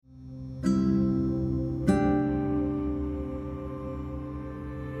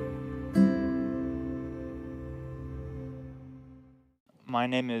My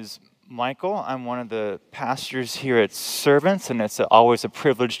name is Michael. I'm one of the pastors here at Servants, and it's always a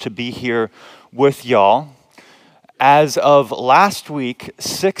privilege to be here with y'all. As of last week,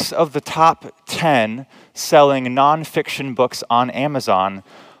 6 of the top 10 selling nonfiction books on Amazon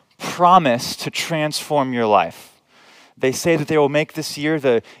promise to transform your life. They say that they will make this year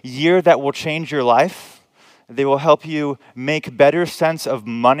the year that will change your life. They will help you make better sense of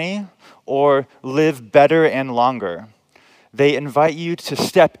money or live better and longer. They invite you to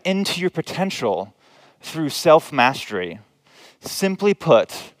step into your potential through self-mastery. Simply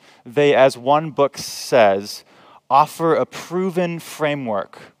put, they, as one book says, offer a proven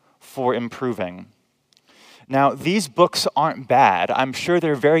framework for improving. Now, these books aren't bad. I'm sure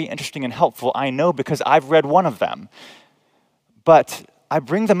they're very interesting and helpful. I know because I've read one of them. But I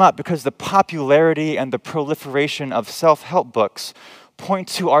bring them up because the popularity and the proliferation of self-help books point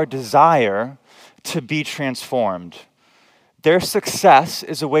to our desire to be transformed. Their success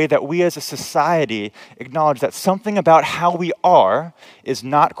is a way that we as a society acknowledge that something about how we are is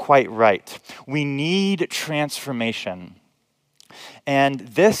not quite right. We need transformation. And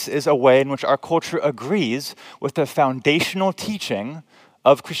this is a way in which our culture agrees with the foundational teaching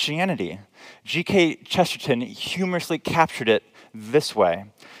of Christianity. G.K. Chesterton humorously captured it this way.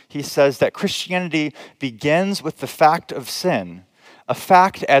 He says that Christianity begins with the fact of sin, a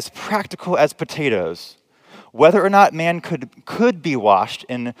fact as practical as potatoes. Whether or not man could be washed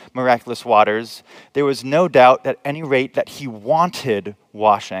in miraculous waters, there was no doubt at any rate that he wanted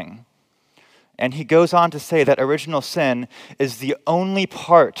washing. And he goes on to say that original sin is the only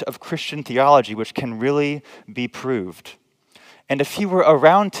part of Christian theology which can really be proved. And if he were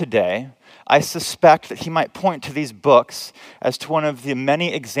around today, I suspect that he might point to these books as to one of the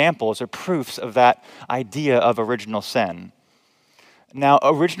many examples or proofs of that idea of original sin. Now,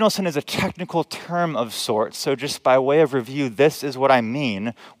 original sin is a technical term of sorts, so just by way of review, this is what I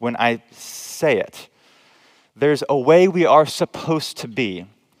mean when I say it. There's a way we are supposed to be.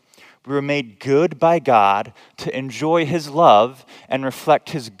 We were made good by God to enjoy His love and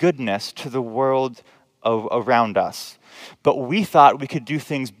reflect His goodness to the world around us. But we thought we could do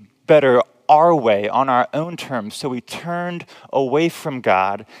things better our way, on our own terms, so we turned away from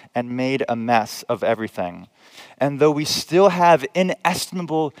God and made a mess of everything. And though we still have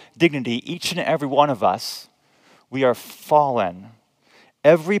inestimable dignity, each and every one of us, we are fallen.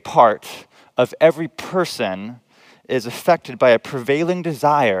 Every part of every person is affected by a prevailing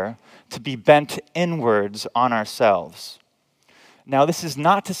desire to be bent inwards on ourselves. Now, this is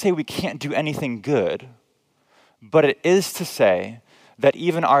not to say we can't do anything good, but it is to say that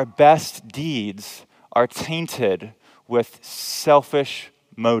even our best deeds are tainted with selfish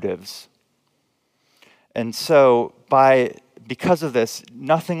motives. And so, because of this,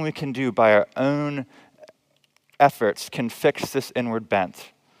 nothing we can do by our own efforts can fix this inward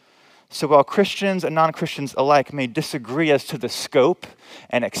bent. So while Christians and non-Christians alike may disagree as to the scope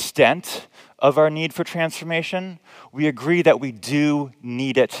and extent of our need for transformation, we agree that we do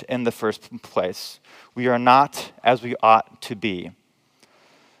need it in the first place. We are not as we ought to be.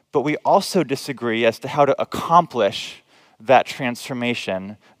 But we also disagree as to how to accomplish that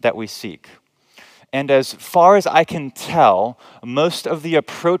transformation that we seek. And as far as I can tell, most of the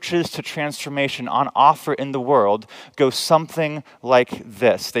approaches to transformation on offer in the world go something like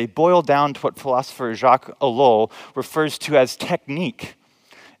this. They boil down to what philosopher Jacques Ellul refers to as technique.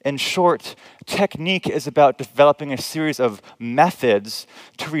 In short, technique is about developing a series of methods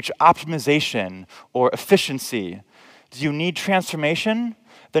to reach optimization or efficiency. Do you need transformation?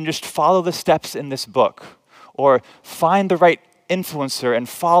 Then just follow the steps in this book. Or find the right influencer and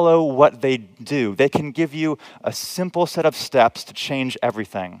follow what they do. They can give you a simple set of steps to change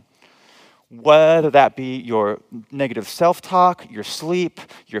everything. Whether that be your negative self-talk, your sleep,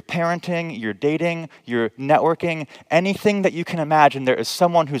 your parenting, your dating, your networking, anything that you can imagine, there is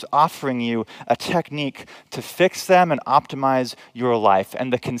someone who's offering you a technique to fix them and optimize your life.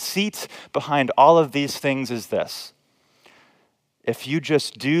 And the conceit behind all of these things is this: if you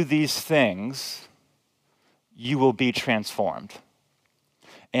just do these things, you will be transformed.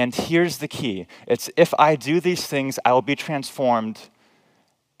 And here's the key. It's if I do these things, I will be transformed,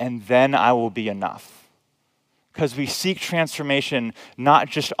 and then I will be enough. Because we seek transformation not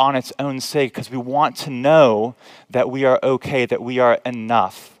just on its own sake, because we want to know that we are okay, that we are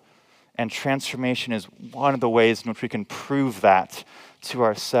enough. And transformation is one of the ways in which we can prove that to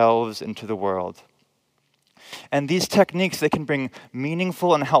ourselves and to the world. And these techniques, they can bring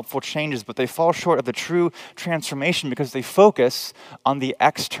meaningful and helpful changes, but they fall short of the true transformation because they focus on the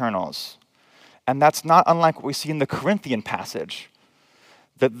externals. And that's not unlike what we see in the Corinthian passage.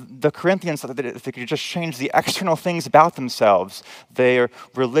 The Corinthians thought that if they could just change the external things about themselves, their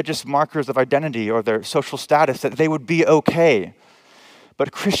religious markers of identity or their social status, that they would be okay.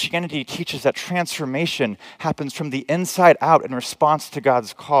 But Christianity teaches that transformation happens from the inside out in response to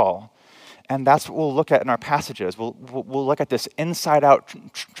God's call. And that's what we'll look at in our passages. We'll look at this inside-out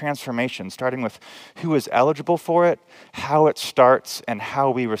transformation, starting with who is eligible for it, how it starts, and how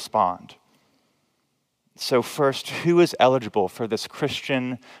we respond. So first, who is eligible for this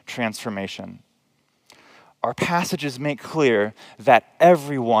Christian transformation? Our passages make clear that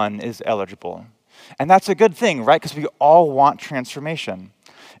everyone is eligible. And that's a good thing, right? Because we all want transformation.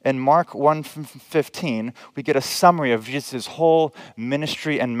 In Mark 1:15, we get a summary of Jesus' whole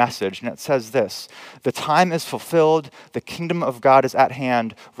ministry and message, and it says this: "The time is fulfilled, the kingdom of God is at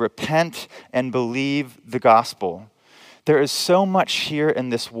hand, repent and believe the gospel." There is so much here in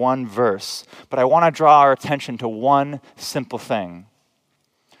this one verse, but I want to draw our attention to one simple thing.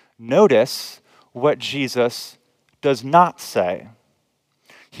 Notice what Jesus does not say.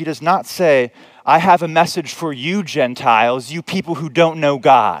 He does not say, "I have a message for you Gentiles, you people who don't know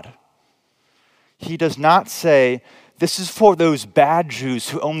God." He does not say, "This is for those bad Jews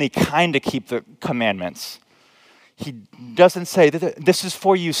who only kind of keep the commandments." He doesn't say, "This is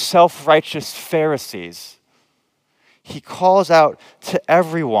for you self-righteous Pharisees." He calls out to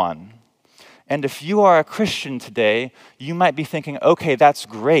everyone. And if you are a Christian today, you might be thinking, okay, that's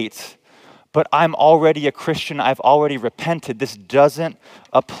great, but I'm already a Christian, I've already repented. This doesn't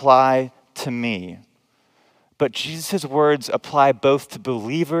apply to me. But Jesus' words apply both to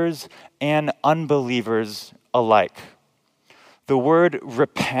believers and unbelievers alike. The word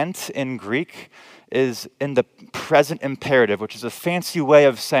repent in Greek is in the present imperative, which is a fancy way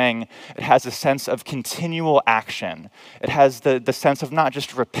of saying it has a sense of continual action. It has the sense of not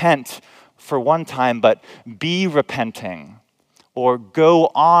just repent for one time, but be repenting, or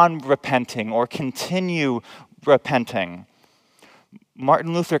go on repenting, or continue repenting.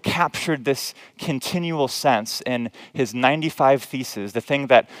 Martin Luther captured this continual sense in his 95 Theses, the thing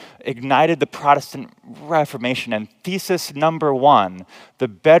that ignited the Protestant Reformation. And thesis number 1, the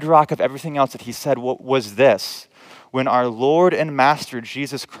bedrock of everything else that he said, was this: when our Lord and Master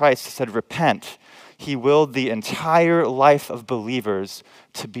Jesus Christ said, "Repent," he willed the entire life of believers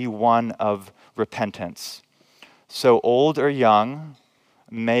to be one of repentance. So old or young,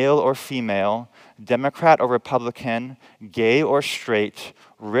 male or female, Democrat or Republican, gay or straight,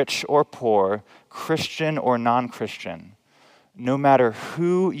 rich or poor, Christian or non-Christian. No matter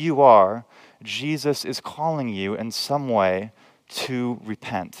who you are, Jesus is calling you in some way to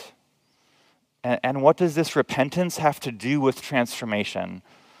repent. And what does this repentance have to do with transformation?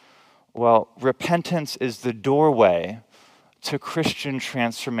 Well, repentance is the doorway to Christian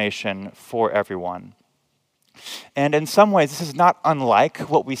transformation for everyone. And in some ways, this is not unlike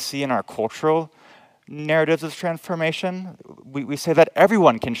what we see in our cultural narratives of transformation. We say that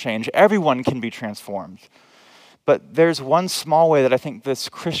everyone can change, everyone can be transformed. But there's one small way that I think this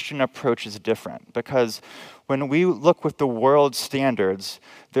Christian approach is different, because when we look with the world's standards,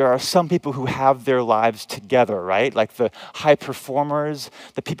 there are some people who have their lives together, right? Like the high performers,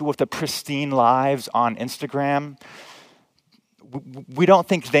 the people with the pristine lives on Instagram. We don't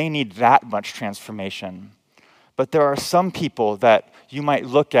think they need that much transformation. But there are some people that you might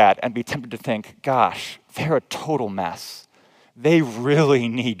look at and be tempted to think, gosh, they're a total mess. They really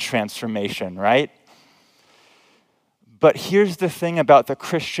need transformation, right? But here's the thing about the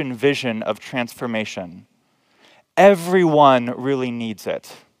Christian vision of transformation. Everyone really needs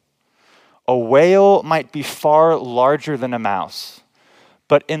it. A whale might be far larger than a mouse,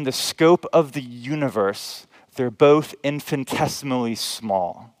 but in the scope of the universe, they're both infinitesimally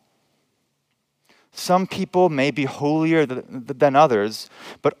small. Some people may be holier than others,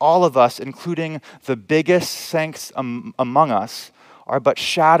 but all of us, including the biggest saints among us, are but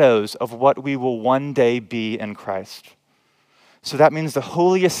shadows of what we will one day be in Christ. So that means the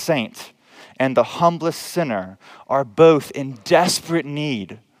holiest saint and the humblest sinner are both in desperate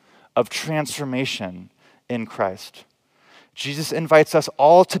need of transformation in Christ. Jesus invites us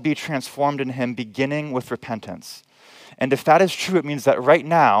all to be transformed in him, beginning with repentance. And if that is true, it means that right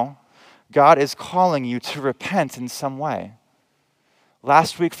now, God is calling you to repent in some way.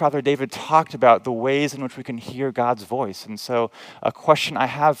 Last week, Father David talked about the ways in which we can hear God's voice. And so a question I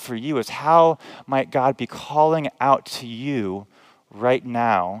have for you is, how might God be calling out to you right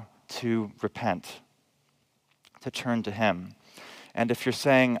now to repent, to turn to him? And if you're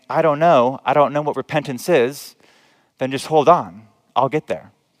saying, I don't know what repentance is, then just hold on. I'll get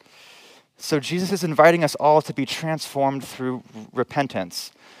there. So Jesus is inviting us all to be transformed through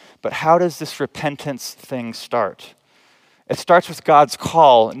repentance. But how does this repentance thing start? It starts with God's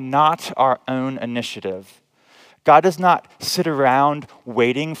call, not our own initiative. God does not sit around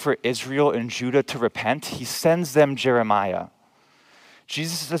waiting for Israel and Judah to repent. He sends them Jeremiah.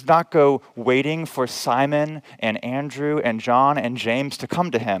 Jesus does not go waiting for Simon and Andrew and John and James to come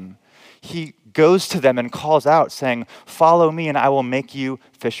to him. He goes to them and calls out, saying, "Follow me and I will make you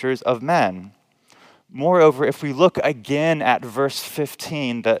fishers of men." Moreover, if we look again at verse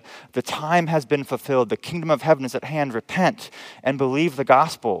 15, that the time has been fulfilled, the kingdom of heaven is at hand, repent and believe the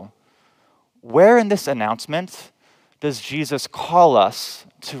gospel. Where in this announcement does Jesus call us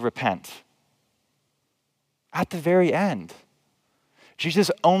to repent? At the very end.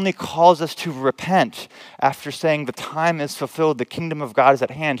 Jesus only calls us to repent after saying the time is fulfilled, the kingdom of God is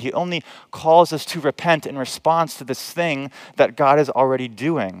at hand. He only calls us to repent in response to this thing that God is already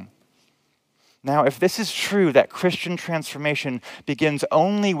doing. Now, if this is true, that Christian transformation begins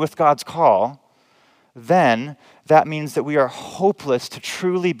only with God's call, then that means that we are hopeless to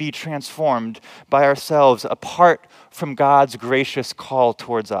truly be transformed by ourselves apart from God's gracious call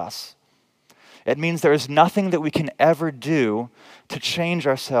towards us. It means there is nothing that we can ever do to change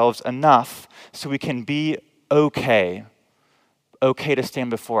ourselves enough so we can be okay. Okay to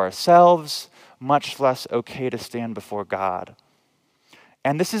stand before ourselves, much less okay to stand before God.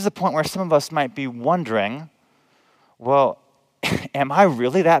 And this is the point where some of us might be wondering, well, am I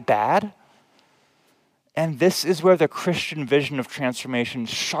really that bad? And this is where the Christian vision of transformation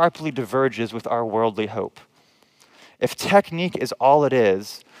sharply diverges with our worldly hope. If technique is all it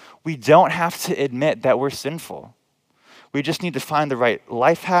is, we don't have to admit that we're sinful. We just need to find the right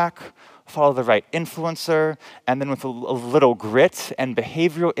life hack, follow the right influencer, and then with a little grit and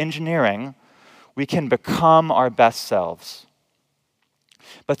behavioral engineering, we can become our best selves.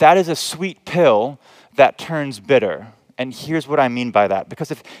 But that is a sweet pill that turns bitter. And here's what I mean by that. Because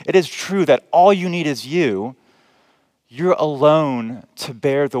if it is true that all you need is you're alone to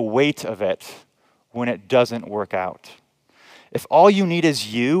bear the weight of it when it doesn't work out. If all you need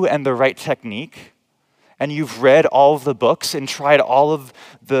is you and the right technique, and you've read all of the books and tried all of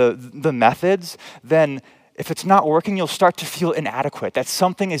the methods, then if it's not working, you'll start to feel inadequate, that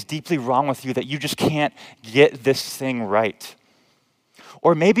something is deeply wrong with you, that you just can't get this thing right.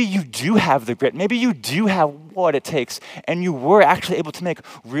 Or maybe you do have the grit. Maybe you do have what it takes, and you were actually able to make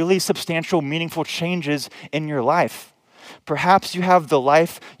really substantial, meaningful changes in your life. Perhaps you have the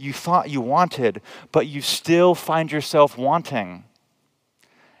life you thought you wanted, but you still find yourself wanting.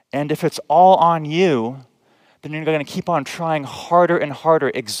 And if it's all on you, then you're going to keep on trying harder and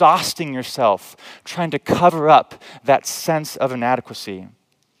harder, exhausting yourself, trying to cover up that sense of inadequacy.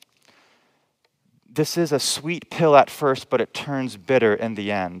 This is a sweet pill at first, but it turns bitter in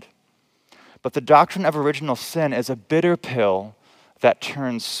the end. But the doctrine of original sin is a bitter pill that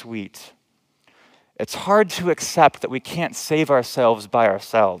turns sweet. It's hard to accept that we can't save ourselves by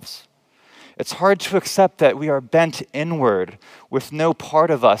ourselves. It's hard to accept that we are bent inward with no part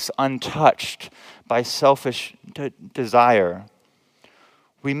of us untouched by selfish desire.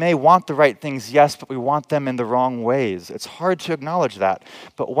 We may want the right things, yes, but we want them in the wrong ways. It's hard to acknowledge that.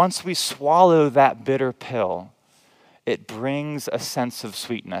 But once we swallow that bitter pill, it brings a sense of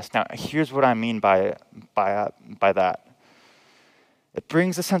sweetness. Now, here's what I mean by that. It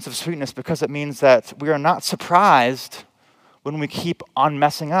brings a sense of sweetness because it means that we are not surprised when we keep on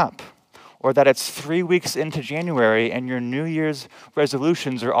messing up, or that it's 3 weeks into January and your New Year's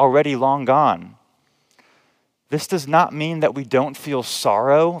resolutions are already long gone. This does not mean that we don't feel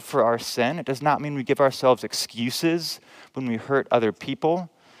sorrow for our sin. It does not mean we give ourselves excuses when we hurt other people.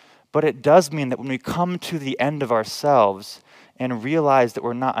 But it does mean that when we come to the end of ourselves and realize that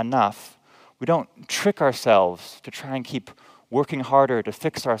we're not enough, we don't trick ourselves to try and keep working harder, to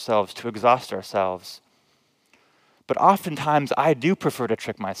fix ourselves, to exhaust ourselves. But oftentimes, I do prefer to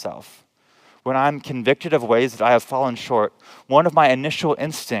trick myself. When I'm convicted of ways that I have fallen short, one of my initial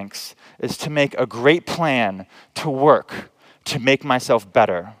instincts is to make a great plan, to work, to make myself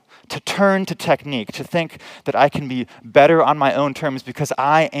better, to turn to technique, to think that I can be better on my own terms because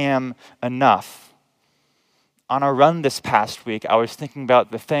I am enough. On a run this past week, I was thinking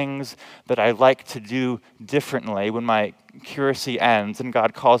about the things that I like to do differently when my curacy ends and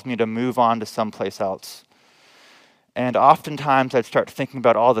God calls me to move on to someplace else. And oftentimes I'd start thinking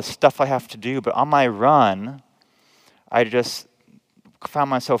about all the stuff I have to do, but on my run, I just found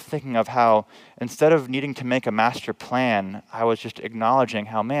myself thinking of how instead of needing to make a master plan, I was just acknowledging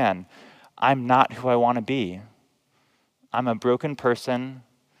how, man, I'm not who I want to be. I'm a broken person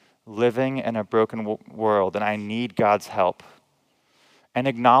living in a broken world, and I need God's help. And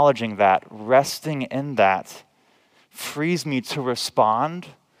acknowledging that, resting in that, frees me to respond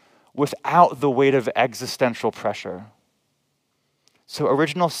without the weight of existential pressure. So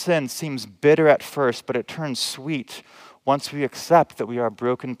original sin seems bitter at first, but it turns sweet once we accept that we are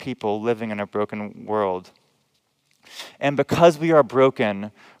broken people living in a broken world. And because we are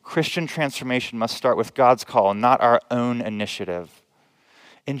broken, Christian transformation must start with God's call, not our own initiative.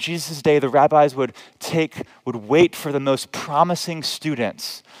 In Jesus' day, the rabbis would wait for the most promising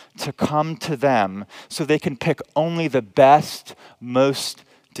students to come to them so they can pick only the best, most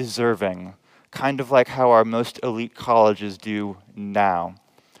deserving, kind of like how our most elite colleges do now.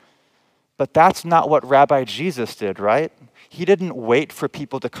 But that's not what Rabbi Jesus did, right? He didn't wait for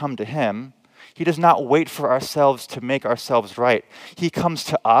people to come to him. He does not wait for ourselves to make ourselves right. He comes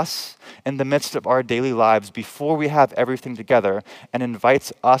to us in the midst of our daily lives before we have everything together and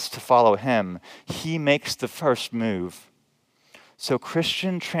invites us to follow him. He makes the first move. So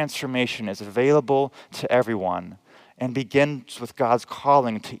Christian transformation is available to everyone and begins with God's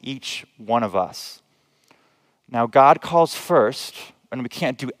calling to each one of us. Now, God calls first, and we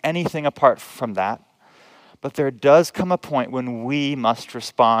can't do anything apart from that. But there does come a point when we must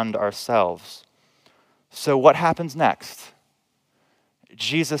respond ourselves. So what happens next?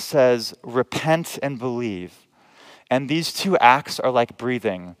 Jesus says, repent and believe. And these two acts are like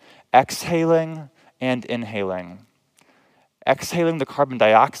breathing, exhaling and inhaling. Exhaling the carbon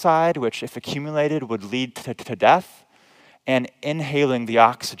dioxide, which if accumulated would lead to death, and inhaling the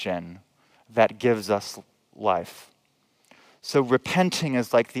oxygen that gives us life. So repenting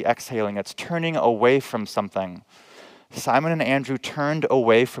is like the exhaling. It's turning away from something. Simon and Andrew turned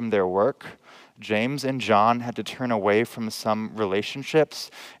away from their work. James and John had to turn away from some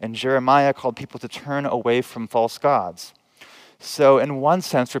relationships. And Jeremiah called people to turn away from false gods. So in one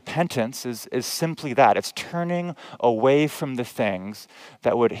sense, repentance is simply that. It's turning away from the things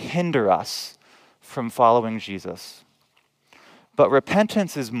that would hinder us from following Jesus. But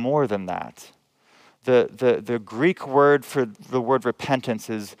repentance is more than that. The Greek word for the word repentance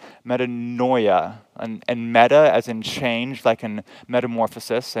is metanoia, and meta as in change, like in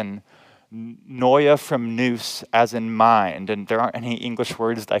metamorphosis, and noia from nous as in mind. And there aren't any English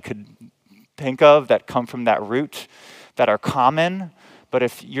words that I could think of that come from that root that are common. But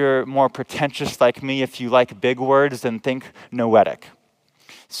if you're more pretentious like me, if you like big words, then think noetic.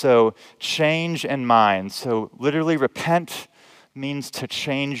 So change in mind. So literally repent means to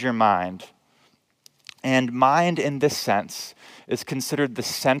change your mind. And mind, in this sense, is considered the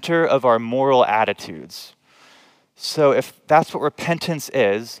center of our moral attitudes. So if that's what repentance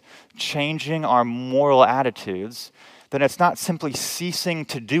is, changing our moral attitudes, then it's not simply ceasing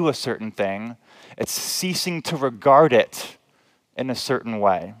to do a certain thing, it's ceasing to regard it in a certain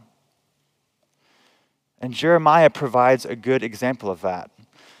way. And Jeremiah provides a good example of that.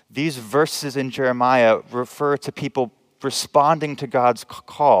 These verses in Jeremiah refer to people responding to God's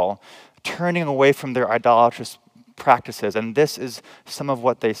call, turning away from their idolatrous practices. And this is some of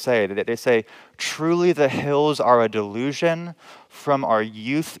what they say. They say, truly the hills are a delusion. From our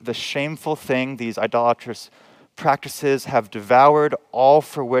youth, the shameful thing these idolatrous practices have devoured, all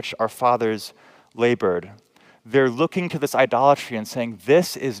for which our fathers labored. They're looking to this idolatry and saying,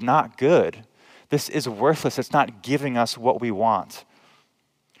 this is not good. This is worthless. It's not giving us what we want.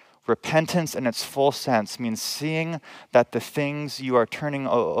 Repentance in its full sense means seeing that the things you are turning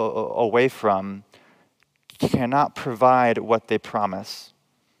away from cannot provide what they promise.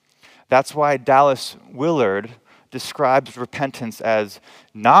 That's why Dallas Willard describes repentance as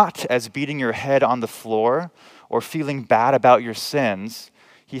not as beating your head on the floor or feeling bad about your sins.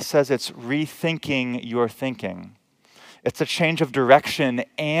 He says it's rethinking your thinking. It's a change of direction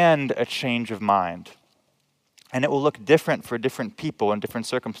and a change of mind. And it will look different for different people in different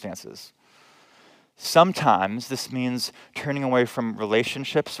circumstances. Sometimes this means turning away from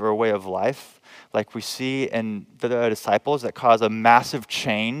relationships or a way of life, like we see in the disciples that cause a massive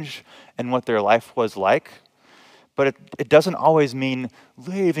change in what their life was like. But it doesn't always mean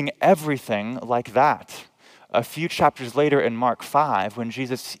leaving everything like that. A few chapters later in Mark 5, when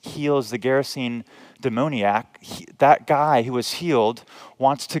Jesus heals the Gerasene demoniac, that guy who was healed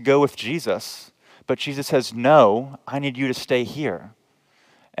wants to go with Jesus. But Jesus says, no, I need you to stay here.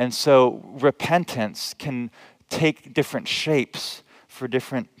 And so repentance can take different shapes for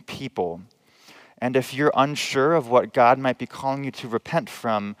different people. And if you're unsure of what God might be calling you to repent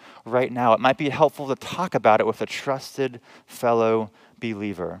from right now, it might be helpful to talk about it with a trusted fellow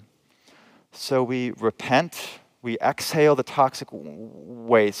believer. So we repent, we exhale the toxic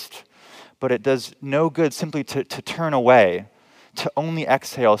waste, but it does no good simply to turn away, to only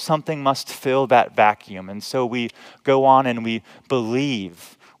exhale. Something must fill that vacuum. And so we go on and we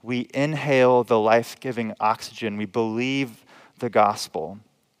believe. We inhale the life-giving oxygen. We believe the gospel.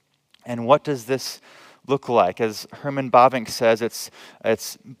 And what does this look like? As Herman Bavinck says,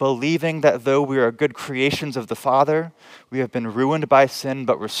 it's believing that though we are good creations of the Father, we have been ruined by sin,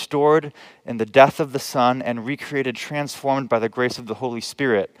 but restored in the death of the Son and recreated, transformed by the grace of the Holy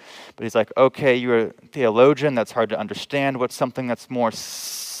Spirit. But he's like, okay, you're a theologian, that's hard to understand. What's something that's more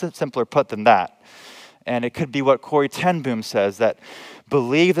simpler put than that? And it could be what Corrie ten Boom says, that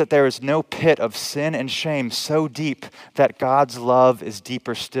believe that there is no pit of sin and shame so deep that God's love is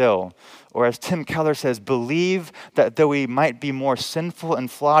deeper still. Or as Tim Keller says, believe that though we might be more sinful and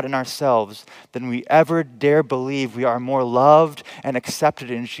flawed in ourselves than we ever dare believe, we are more loved and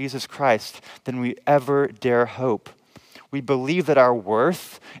accepted in Jesus Christ than we ever dare hope. We believe that our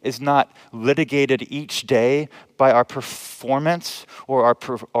worth is not litigated each day by our performance or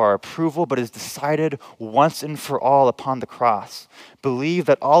our approval, but is decided once and for all upon the cross. Believe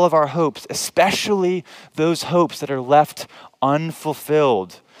that all of our hopes, especially those hopes that are left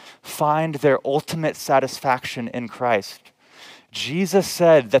unfulfilled, find their ultimate satisfaction in Christ. Jesus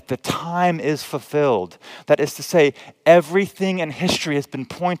said that the time is fulfilled. That is to say, everything in history has been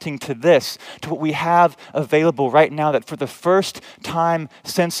pointing to this, to what we have available right now, that for the first time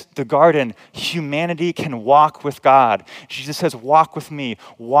since the garden, humanity can walk with God. Jesus says, walk with me,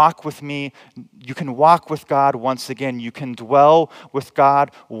 walk with me. You can walk with God once again. You can dwell with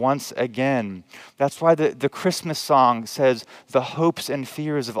God once again. That's why the Christmas song says, the hopes and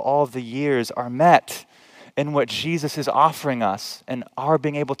fears of all the years are met in what Jesus is offering us and our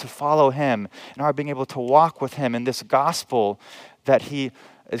being able to follow him and our being able to walk with him in this gospel that he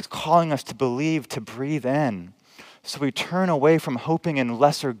is calling us to believe, to breathe in. So we turn away from hoping in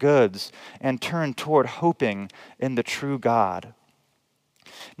lesser goods and turn toward hoping in the true God.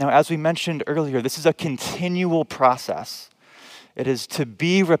 Now, as we mentioned earlier, this is a continual process. It is to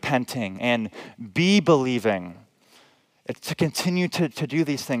be repenting and be believing. It's to continue to do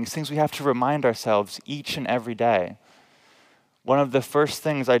these things we have to remind ourselves each and every day. One of the first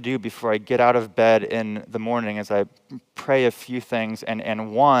things I do before I get out of bed in the morning is I pray a few things,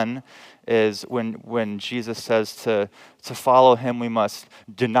 and one is when Jesus says to follow him, we must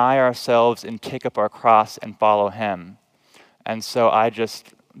deny ourselves and take up our cross and follow him. And so I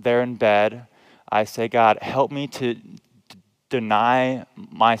just, there in bed, I say, God, help me to deny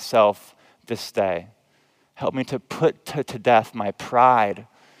myself this day. Help me to put to death my pride,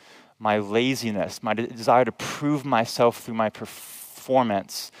 my laziness, my desire to prove myself through my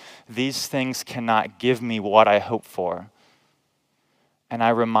performance. These things cannot give me what I hope for. And I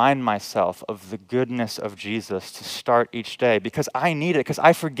remind myself of the goodness of Jesus to start each day because I need it, because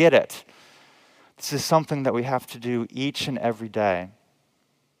I forget it. This is something that we have to do each and every day.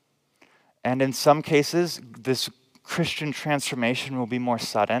 And in some cases, this Christian transformation will be more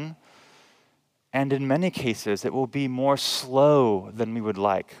sudden. And in many cases, it will be more slow than we would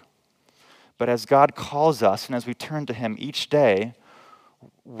like. But as God calls us and as we turn to him each day,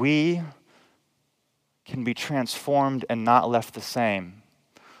 we can be transformed and not left the same.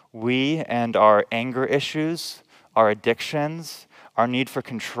 We and our anger issues, our addictions, our need for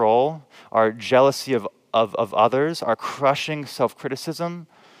control, our jealousy of others, our crushing self-criticism,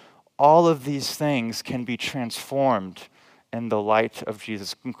 all of these things can be transformed in the light of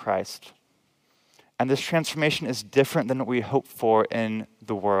Jesus Christ. And this transformation is different than what we hope for in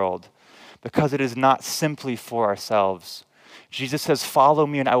the world because it is not simply for ourselves. Jesus says, follow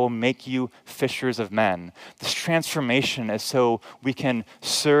me and I will make you fishers of men. This transformation is so we can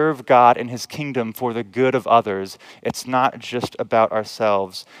serve God in his kingdom for the good of others. It's not just about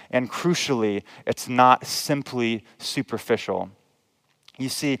ourselves. And crucially, it's not simply superficial. You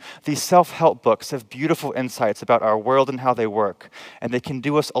see, these self-help books have beautiful insights about our world and how they work, and they can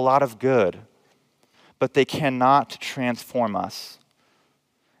do us a lot of good. But they cannot transform us.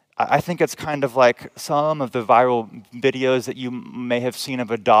 I think it's kind of like some of the viral videos that you may have seen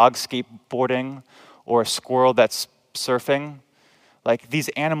of a dog skateboarding or a squirrel that's surfing. Like, these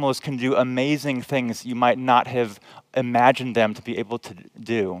animals can do amazing things you might not have imagined them to be able to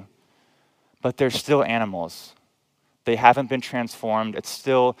do. But they're still animals. They haven't been transformed. It's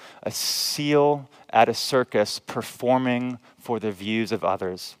still a seal at a circus performing for the views of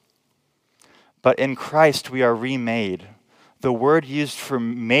others. But in Christ, we are remade. The word used for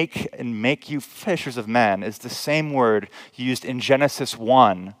make and make you fishers of men is the same word used in Genesis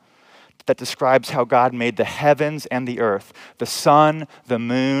 1 that describes how God made the heavens and the earth, the sun, the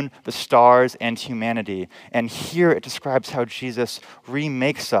moon, the stars, and humanity. And here it describes how Jesus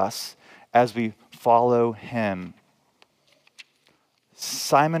remakes us as we follow him.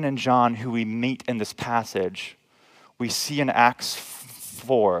 Simon and John, who we meet in this passage, we see in Acts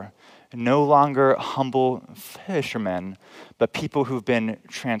 4, no longer humble fishermen, but people who've been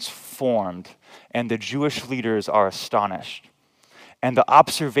transformed. And the Jewish leaders are astonished. And the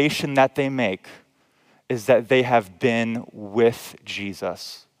observation that they make is that they have been with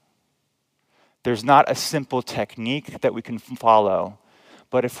Jesus. There's not a simple technique that we can follow,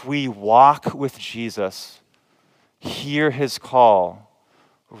 but if we walk with Jesus, hear his call,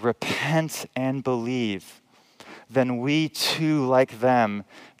 repent and believe, then we too, like them,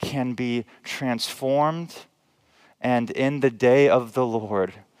 can be transformed. And in the day of the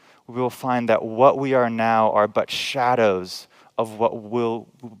Lord, we will find that what we are now are but shadows of what will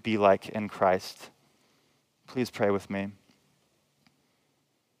be like in Christ. Please pray with me.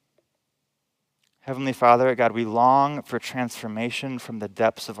 Heavenly Father, God, we long for transformation from the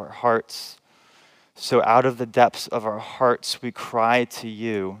depths of our hearts. So out of the depths of our hearts, we cry to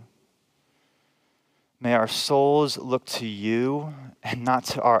you. May our souls look to you and not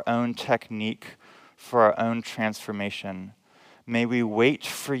to our own technique for our own transformation. May we wait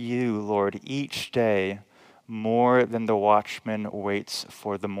for you, Lord, each day more than the watchman waits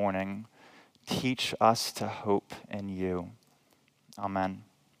for the morning. Teach us to hope in you. Amen.